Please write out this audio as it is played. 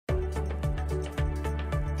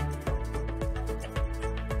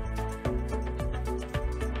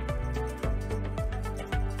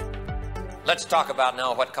Let's talk about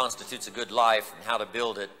now what constitutes a good life and how to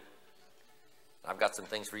build it. I've got some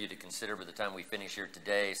things for you to consider by the time we finish here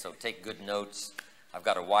today, so take good notes. I've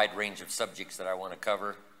got a wide range of subjects that I want to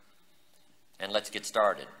cover, and let's get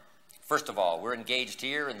started. First of all, we're engaged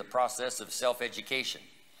here in the process of self-education.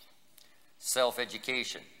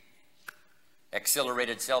 Self-education.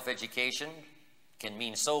 Accelerated self-education can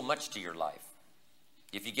mean so much to your life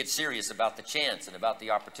if you get serious about the chance and about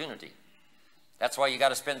the opportunity. That's why you got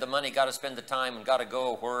to spend the money, got to spend the time, and got to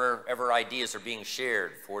go wherever ideas are being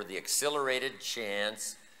shared for the accelerated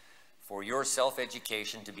chance for your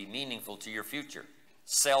self-education to be meaningful to your future.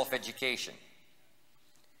 Self-education.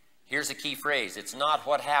 Here's a key phrase. It's not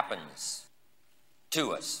what happens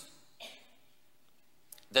to us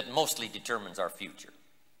that mostly determines our future.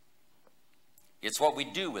 It's what we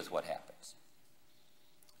do with what happens.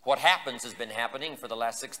 What happens has been happening for the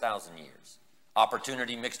last 6,000 years.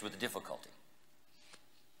 Opportunity mixed with difficulty.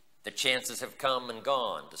 The chances have come and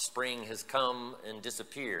gone. The spring has come and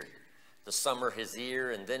disappeared. The summer is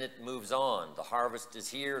here and then it moves on. The harvest is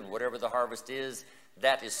here, and whatever the harvest is,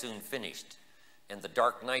 that is soon finished. And the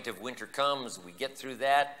dark night of winter comes. We get through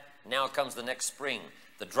that. Now comes the next spring.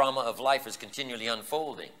 The drama of life is continually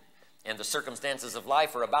unfolding. And the circumstances of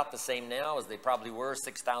life are about the same now as they probably were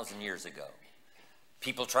 6,000 years ago.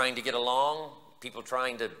 People trying to get along, people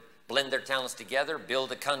trying to blend their talents together,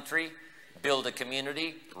 build a country, build a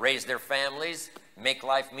community, raise their families, make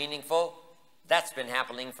life meaningful. That's been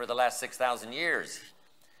happening for the last 6,000 years.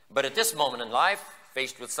 But at this moment in life,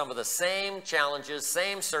 faced with some of the same challenges,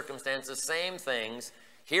 same circumstances, same things,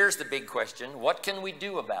 here's the big question: what can we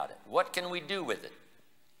do about it? What can we do with it?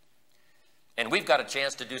 And we've got a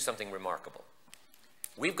chance to do something remarkable.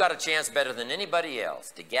 We've got a chance better than anybody else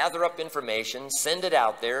to gather up information, send it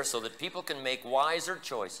out there so that people can make wiser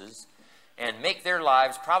choices and make their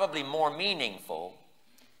lives probably more meaningful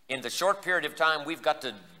in the short period of time we've got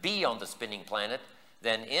to be on the spinning planet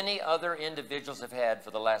than any other individuals have had for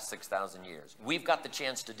the last 6,000 years. We've got the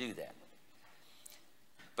chance to do that.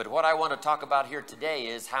 But what I want to talk about here today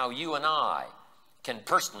is how you and I can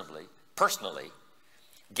personally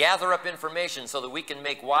gather up information so that we can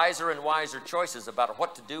make wiser and wiser choices about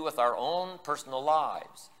what to do with our own personal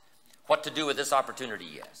lives. What to do with this opportunity,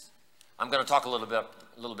 yes. I'm going to talk a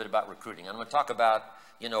little bit about recruiting. I'm going to talk about,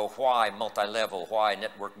 why multi-level, why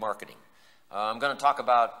network marketing. I'm going to talk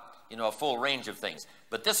about, a full range of things.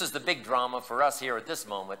 But this is the big drama for us here at this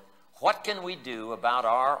moment. What can we do about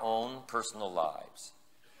our own personal lives?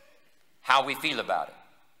 How we feel about it.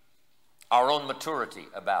 Our own maturity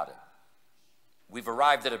about it. We've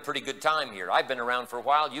arrived at a pretty good time here. I've been around for a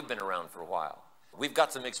while. You've been around for a while. We've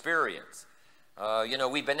got some experience.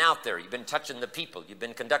 We've been out there. You've been touching the people. You've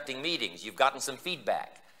been conducting meetings. You've gotten some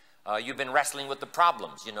feedback. You've been wrestling with the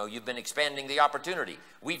problems. You've been expanding the opportunity.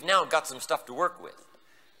 We've now got some stuff to work with.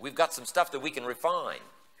 We've got some stuff that we can refine.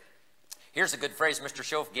 Here's a good phrase Mr.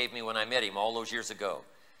 Schoaf gave me when I met him all those years ago.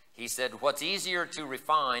 He said, what's easier to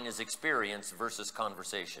refine is experience versus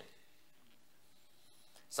conversation.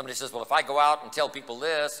 Somebody says, well, if I go out and tell people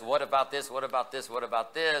this, what about this, what about this, what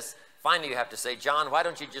about this? Finally, you have to say, John, why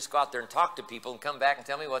don't you just go out there and talk to people and come back and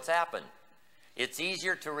tell me what's happened? It's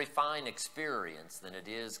easier to refine experience than it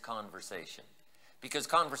is conversation. Because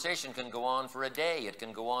conversation can go on for a day. It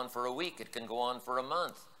can go on for a week. It can go on for a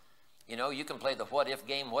month. You can play the what-if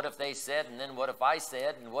game. What if they said, and then what if I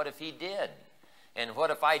said, and what if he did? And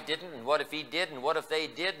what if I didn't, and what if he did, and what if they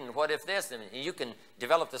did, and what if this? And you can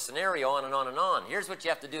develop the scenario on and on and on. Here's what you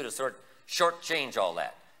have to do to shortchange all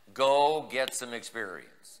that. Go get some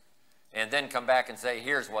experience. And then come back and say,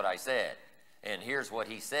 here's what I said, and here's what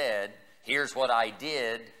he said, here's what I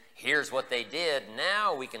did, here's what they did.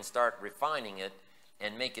 Now we can start refining it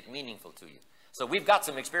and make it meaningful to you. So we've got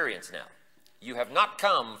some experience now. You have not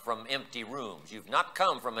come from empty rooms. You've not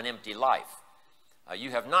come from an empty life.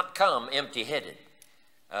 You have not come empty-headed.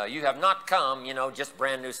 You have not come, just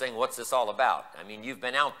brand new saying, what's this all about? I mean, you've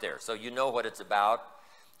been out there, so you know what it's about.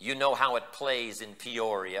 You know how it plays in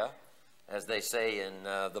Peoria, as they say in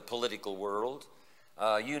the political world.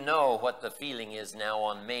 You know what the feeling is now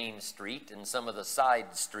on Main Street and some of the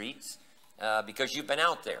side streets because you've been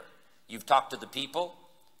out there. You've talked to the people.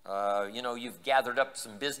 You've gathered up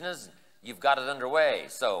some business. You've got it underway.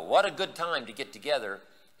 So what a good time to get together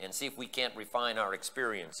and see if we can't refine our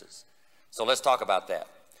experiences. So let's talk about that.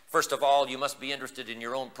 First of all, you must be interested in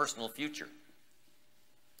your own personal future.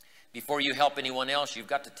 Before you help anyone else, you've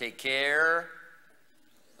got to take care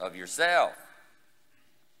of yourself.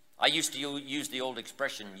 I used to use the old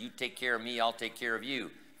expression, you take care of me, I'll take care of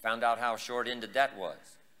you. Found out how short-ended that was.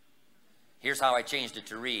 Here's how I changed it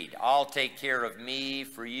to read, I'll take care of me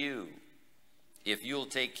for you. if you'll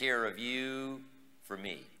take care of you for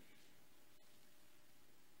me.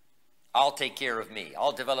 I'll take care of me.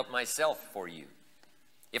 I'll develop myself for you.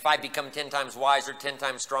 If I become 10 times wiser, 10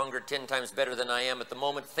 times stronger, 10 times better than I am at the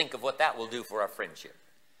moment, think of what that will do for our friendship.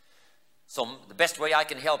 So the best way I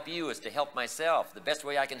can help you is to help myself. The best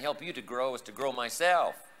way I can help you to grow is to grow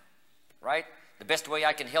myself, right? The best way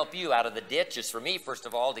I can help you out of the ditch is for me, first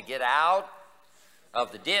of all, to get out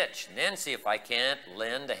of the ditch, and then see if I can't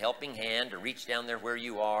lend a helping hand to reach down there where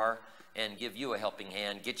you are and give you a helping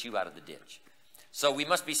hand, get you out of the ditch. So we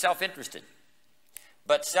must be self-interested,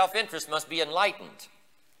 but self-interest must be enlightened.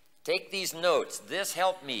 Take these notes. This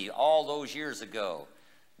helped me all those years ago,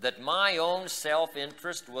 that my own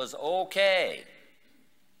self-interest was okay.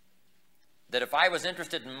 That if I was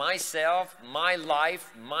interested in myself, my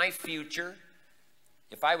life, my future,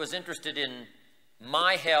 if I was interested in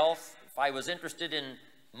my health, if I was interested in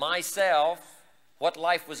myself, what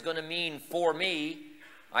life was going to mean for me,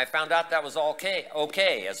 I found out that was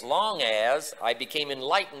okay, as long as I became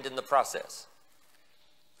enlightened in the process.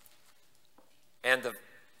 And the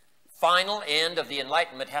final end of the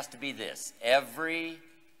enlightenment has to be this: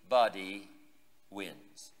 everybody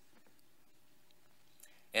wins.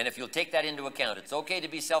 And if you'll take that into account, it's okay to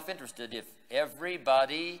be self-interested if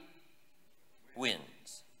everybody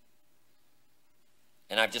wins.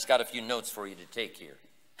 And I've just got a few notes for you to take here.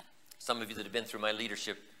 Some of you that have been through my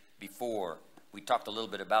leadership before, we talked a little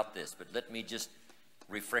bit about this, but let me just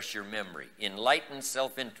refresh your memory. Enlightened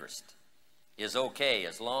self-interest is okay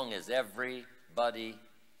as long as everybody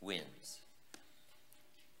wins.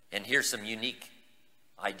 And here's some unique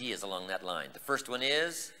ideas along that line. The first one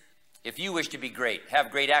is, if you wish to be great,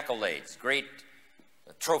 have great accolades, great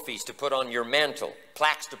trophies to put on your mantle,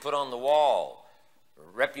 plaques to put on the wall,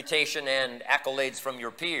 reputation and accolades from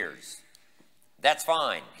your peers, that's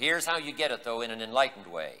fine. Here's how you get it, though, in an enlightened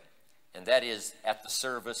way, and that is at the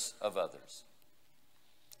service of others.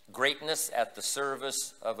 Greatness at the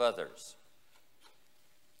service of others.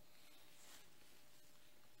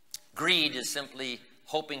 Greed is simply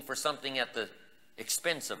hoping for something at the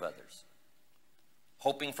expense of others.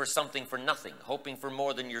 Hoping for something for nothing. Hoping for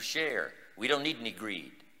more than your share. We don't need any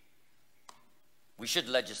greed. We should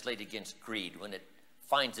legislate against greed when it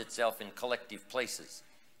finds itself in collective places.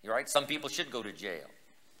 You're right? Some people should go to jail.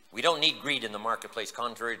 We don't need greed in the marketplace,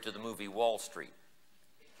 contrary to the movie Wall Street.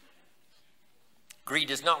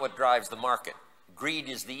 Greed is not what drives the market. Greed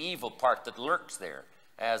is the evil part that lurks there,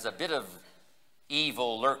 as a bit of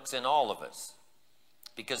evil lurks in all of us.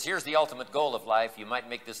 Because here's the ultimate goal of life. You might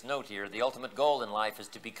make this note here. The ultimate goal in life is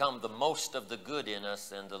to become the most of the good in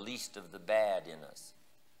us and the least of the bad in us.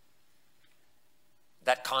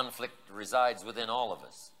 That conflict resides within all of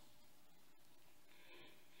us.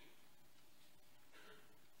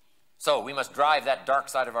 So we must drive that dark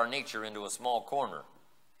side of our nature into a small corner.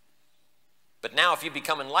 But now if you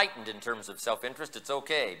become enlightened in terms of self-interest, it's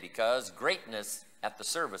okay, because greatness at the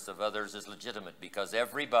service of others is legitimate, because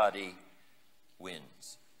everybody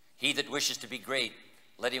wins. He that wishes to be great,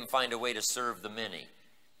 let him find a way to serve the many.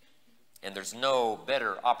 And there's no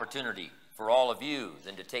better opportunity for all of you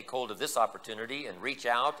than to take hold of this opportunity and reach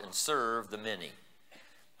out and serve the many.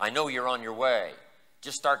 I know you're on your way.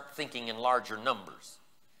 Just start thinking in larger numbers.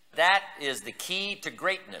 That is the key to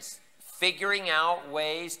greatness, figuring out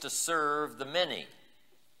ways to serve the many.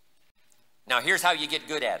 Now, here's how you get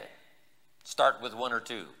good at it. Start with one or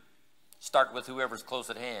two. Start with whoever's close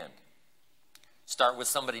at hand. Start with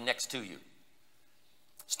somebody next to you.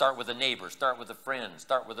 Start with a neighbor. Start with a friend.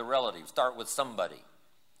 Start with a relative. Start with somebody.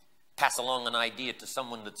 Pass along an idea to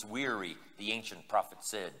someone that's weary, the ancient prophet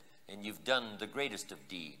said, and you've done the greatest of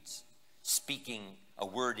deeds. Speaking a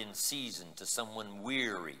word in season to someone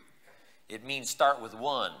weary. It means start with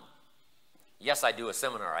one. Yes, I do a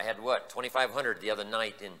seminar. I had 2,500 the other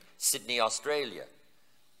night in Sydney, Australia.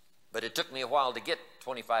 But it took me a while to get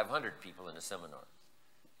 2,500 people in a seminar.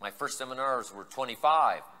 My first seminars were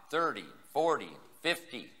 25, 30, 40,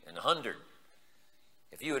 50, and 100.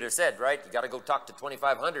 If you would have said, right, you got to go talk to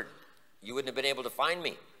 2,500, you wouldn't have been able to find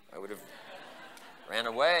me. I would have ran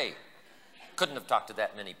away. Couldn't have talked to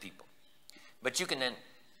that many people. But you can then,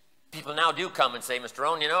 people now do come and say, Mr.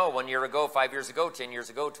 Rohn, you know, 1 year ago, 5 years ago, 10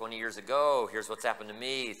 years ago, 20 years ago, here's what's happened to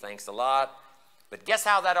me, thanks a lot. But guess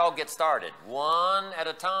how that all gets started? One at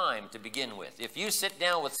a time to begin with. If you sit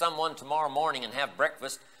down with someone tomorrow morning and have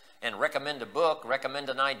breakfast and recommend a book, recommend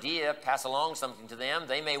an idea, pass along something to them,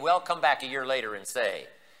 they may well come back a year later and say,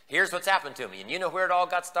 here's what's happened to me. And you know where it all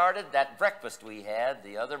got started? That breakfast we had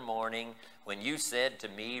the other morning when you said to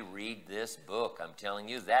me, read this book. I'm telling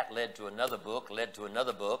you, that led to another book, led to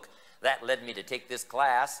another book. That led me to take this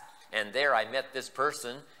class. and there I met this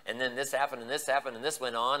person, and then this happened, and this happened, and this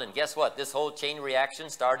went on, and guess what? This whole chain reaction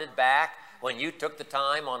started back when you took the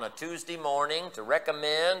time on a Tuesday morning to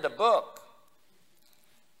recommend a book.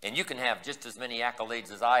 And you can have just as many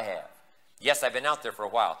accolades as I have. Yes, I've been out there for a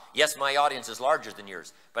while. Yes, my audience is larger than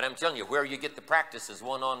yours. But I'm telling you, where you get the practice is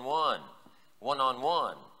one-on-one.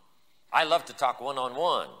 One-on-one. I love to talk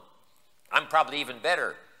one-on-one. I'm probably even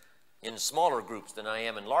better in smaller groups than I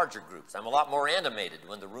am in larger groups. I'm a lot more animated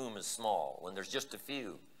when the room is small, when there's just a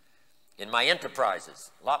few. In my enterprises,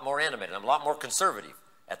 a lot more animated. I'm a lot more conservative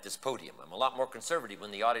at this podium. I'm a lot more conservative when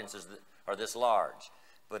the audiences are this large.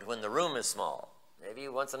 But when the room is small, maybe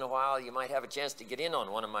once in a while you might have a chance to get in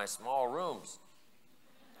on one of my small rooms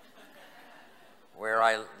where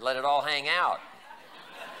I let it all hang out.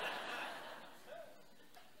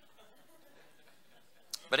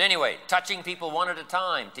 But anyway, touching people one at a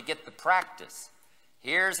time to get the practice.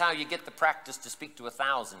 Here's how you get the practice to speak to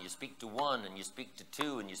 1,000. You speak to 1, and you speak to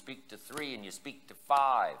 2, and you speak to 3, and you speak to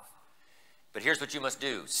 5. But here's what you must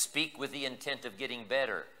do. Speak with the intent of getting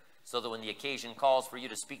better, so that when the occasion calls for you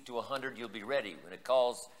to speak to 100, you'll be ready. When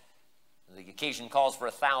the occasion calls for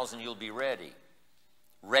 1,000, you'll be ready.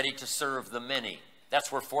 Ready to serve the many.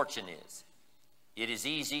 That's where fortune is. It is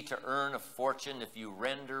easy to earn a fortune if you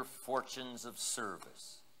render fortunes of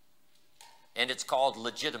service. And it's called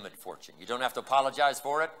legitimate fortune. You don't have to apologize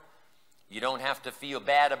for it. You don't have to feel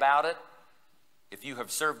bad about it. If you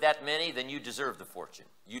have served that many, then you deserve the fortune.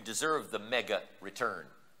 You deserve the mega return.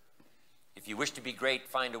 If you wish to be great,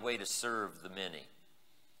 find a way to serve the many.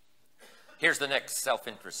 Here's the next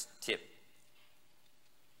self-interest tip.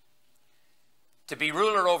 To be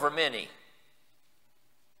ruler over many,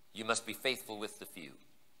 you must be faithful with the few.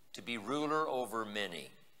 To be ruler over many.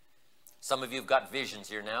 Some of you have got visions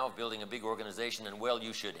here now of building a big organization, and well,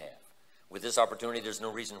 you should have. With this opportunity, there's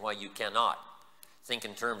no reason why you cannot. Think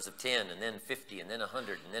in terms of 10, and then 50, and then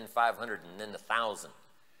 100, and then 500, and then 1,000.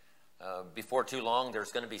 Before too long,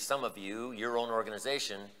 there's going to be some of you, your own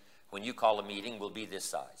organization, when you call a meeting, will be this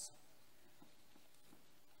size.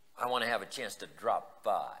 I want to have a chance to drop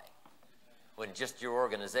by when just your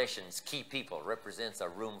organization's key people represents a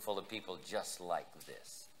room full of people just like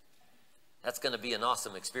this. That's going to be an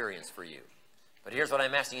awesome experience for you. But here's what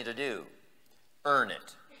I'm asking you to do. Earn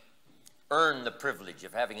it. Earn the privilege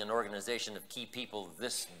of having an organization of key people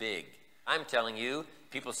this big. I'm telling you,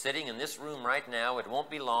 people sitting in this room right now, it won't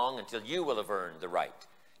be long until you will have earned the right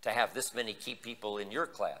to have this many key people in your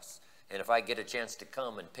class. And if I get a chance to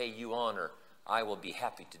come and pay you honor, I will be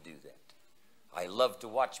happy to do that. I love to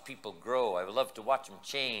watch people grow. I love to watch them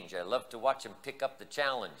change. I love to watch them pick up the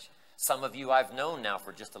challenge. Some of you I've known now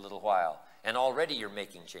for just a little while, and already you're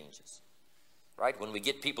making changes. Right? When we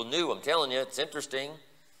get people new, I'm telling you, it's interesting.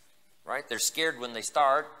 Right? They're scared when they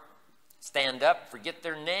start. Stand up, forget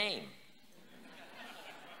their name.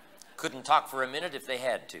 Couldn't talk for a minute if they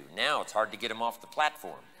had to. Now it's hard to get them off the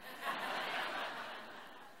platform.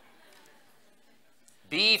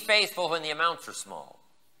 Be faithful when the amounts are small.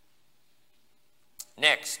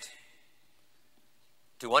 Next,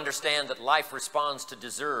 to understand that life responds to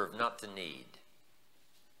deserve, not to need.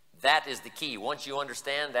 That is the key. Once you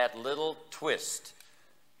understand that little twist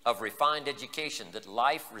of refined education, that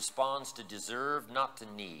life responds to deserve, not to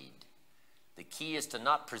need. The key is to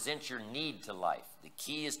not present your need to life. The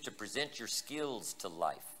key is to present your skills to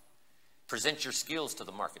life. Present your skills to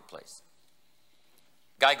the marketplace.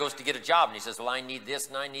 Guy goes to get a job and he says, well, I need this,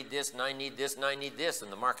 and I need this, and I need this, and I need this.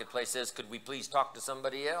 And the marketplace says, could we please talk to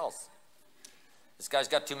somebody else? This guy's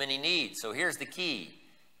got too many needs. So here's the key.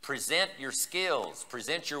 Present your skills.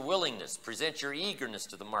 Present your willingness. Present your eagerness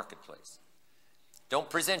to the marketplace. Don't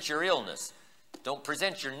present your illness. Don't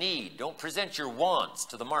present your need. Don't present your wants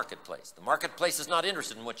to the marketplace. The marketplace is not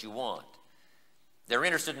interested in what you want. They're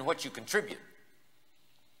interested in what you contribute.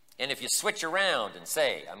 And if you switch around and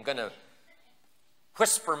say, I'm going to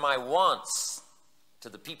whisper my wants to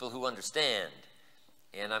the people who understand,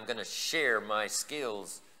 and I'm going to share my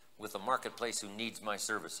skills with a marketplace who needs my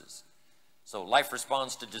services. So life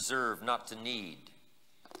responds to deserve, not to need.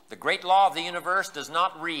 The great law of the universe does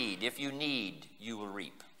not read, if you need, you will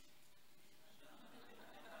reap.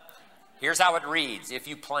 Here's how it reads. If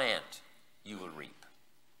you plant, you will reap.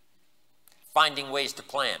 Finding ways to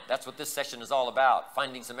plant. That's what this session is all about.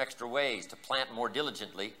 Finding some extra ways to plant more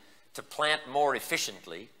diligently, to plant more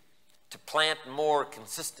efficiently, to plant more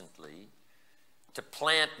consistently, to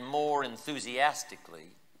plant more enthusiastically,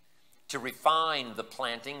 to refine the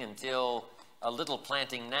planting until a little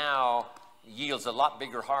planting now yields a lot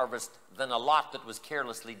bigger harvest than a lot that was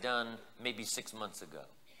carelessly done maybe 6 months ago.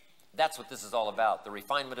 That's what this is all about, the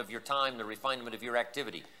refinement of your time, the refinement of your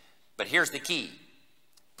activity. But here's the key.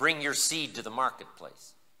 Bring your seed to the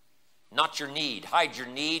marketplace. Not your need. Hide your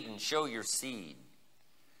need and show your seed.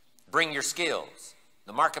 Bring your skills.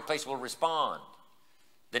 The marketplace will respond.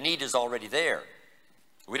 The need is already there.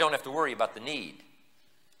 We don't have to worry about the need.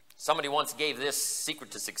 Somebody once gave this secret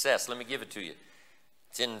to success. Let me give it to you.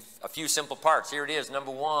 It's in a few simple parts. Here it is. Number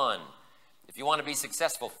one, if you want to be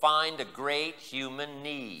successful, find a great human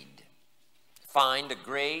need. Find a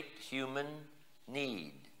great human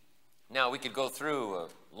need. Now, we could go through a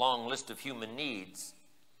long list of human needs,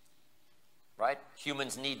 right?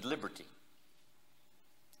 Humans need liberty.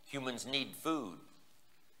 Humans need food.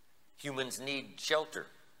 Humans need shelter.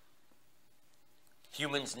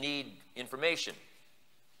 Humans need information.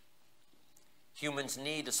 Humans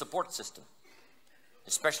need a support system,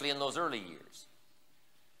 especially in those early years.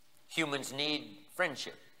 Humans need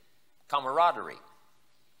friendship, camaraderie.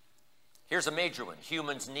 Here's a major one.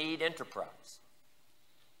 Humans need enterprise.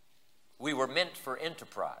 We were meant for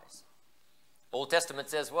enterprise. Old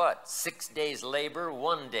Testament says what? 6 days labor,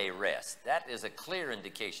 1 day rest. That is a clear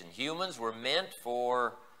indication. Humans were meant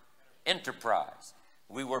for enterprise.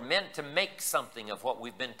 We were meant to make something of what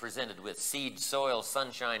we've been presented with. Seed, soil,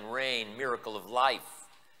 sunshine, rain, miracle of life.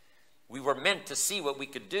 We were meant to see what we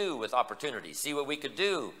could do with opportunity. See what we could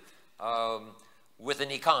do with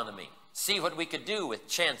an economy. See what we could do with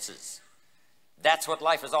chances. That's what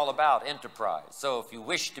life is all about, enterprise. So if you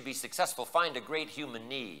wish to be successful, find a great human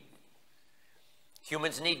need.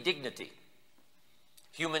 Humans need dignity.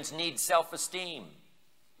 Humans need self-esteem.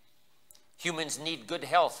 Humans need good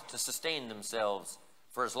health to sustain themselves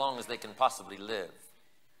for as long as they can possibly live.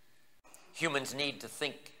 Humans need to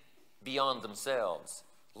think beyond themselves.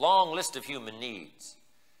 Long list of human needs.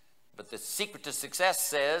 But the secret to success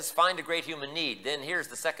says, find a great human need. Then here's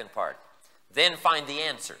the second part. Then find the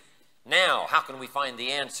answer. Now, how can we find the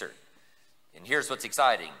answer? And here's what's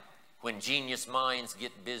exciting. When genius minds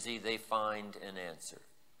get busy, they find an answer.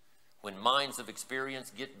 When minds of experience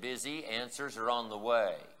get busy, answers are on the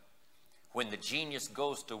way. When the genius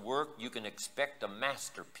goes to work, you can expect a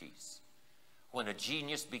masterpiece. When a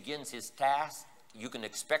genius begins his task, you can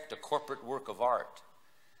expect a corporate work of art.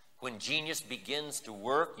 When genius begins to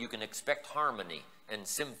work, you can expect harmony and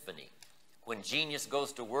symphony. When genius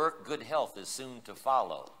goes to work, good health is soon to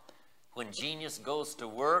follow. When genius goes to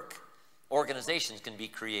work, organizations can be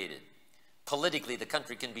created. Politically, the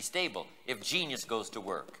country can be stable if genius goes to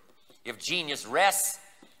work. If genius rests,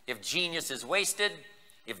 if genius is wasted,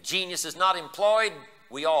 if genius is not employed,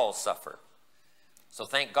 we all suffer. So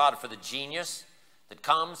thank God for the genius that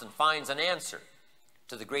comes and finds an answer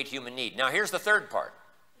to the great human need. Now here's the third part.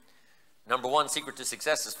 Number one, secret to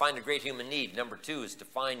success is find a great human need. Number two is to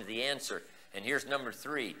find the answer. And here's number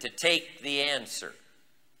three, to take the answer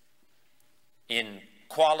in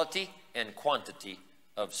quality and quantity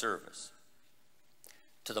of service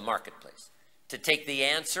to the marketplace. To take the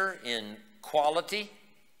answer in quality,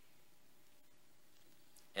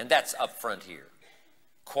 and that's up front here,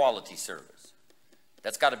 quality service.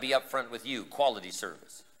 That's got to be up front with you, quality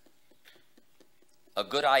service. A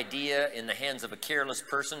good idea in the hands of a careless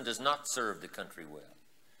person does not serve the country well.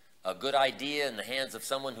 A good idea in the hands of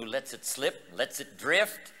someone who lets it slip, lets it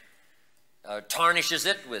drift, tarnishes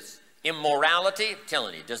it with immorality, I'm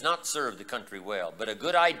telling you, does not serve the country well. But a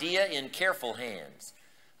good idea in careful hands,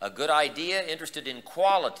 a good idea interested in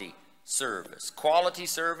quality service,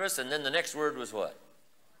 and then the next word was what?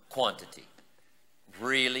 Quantity.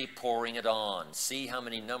 Really pouring it on. See how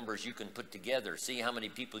many numbers you can put together. See how many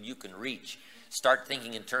people you can reach. Start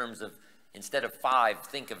thinking in terms of, instead of 5,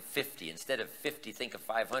 think of 50. Instead of 50, think of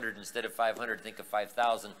 500. Instead of 500, think of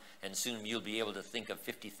 5,000. And soon you'll be able to think of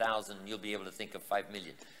 50,000. You'll be able to think of 5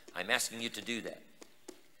 million. I'm asking you to do that.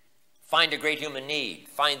 Find a great human need.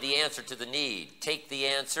 Find the answer to the need. Take the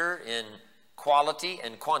answer in quality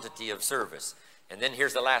and quantity of service. And then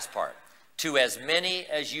here's the last part. To as many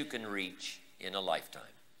as you can reach in a lifetime.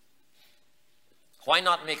 Why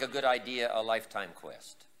not make a good idea a lifetime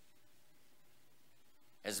quest?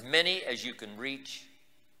 As many as you can reach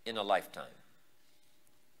in a lifetime.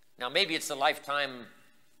 Now, maybe it's the lifetime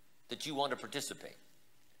that you want to participate,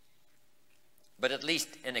 but at least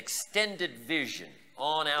an extended vision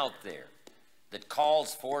on out there that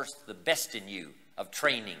calls forth the best in you of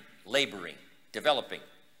training, laboring, developing,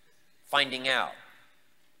 finding out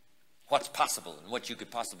what's possible and what you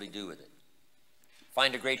could possibly do with it.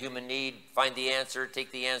 Find a great human need, find the answer,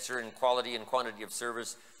 take the answer in quality and quantity of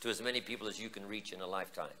service to as many people as you can reach in a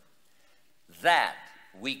lifetime. That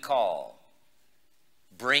we call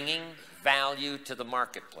bringing value to the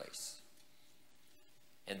marketplace.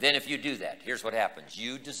 And then if you do that, here's what happens.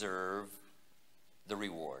 You deserve the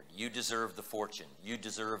reward. You deserve the fortune. You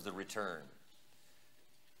deserve the return.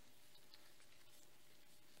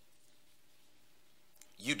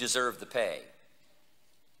 You deserve the pay.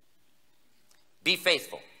 Be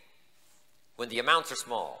faithful when the amounts are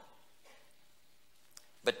small.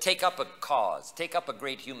 But take up a cause, take up a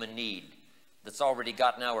great human need that's already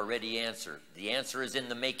got now a ready answer. The answer is in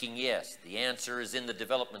the making, yes. The answer is in the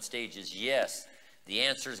development stages, yes. The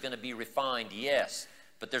answer is going to be refined, yes.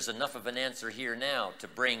 But there's enough of an answer here now to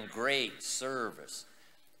bring great service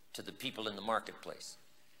to the people in the marketplace.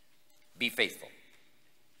 Be faithful.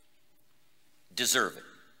 Deserve it.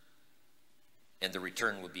 And the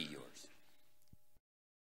return will be yours.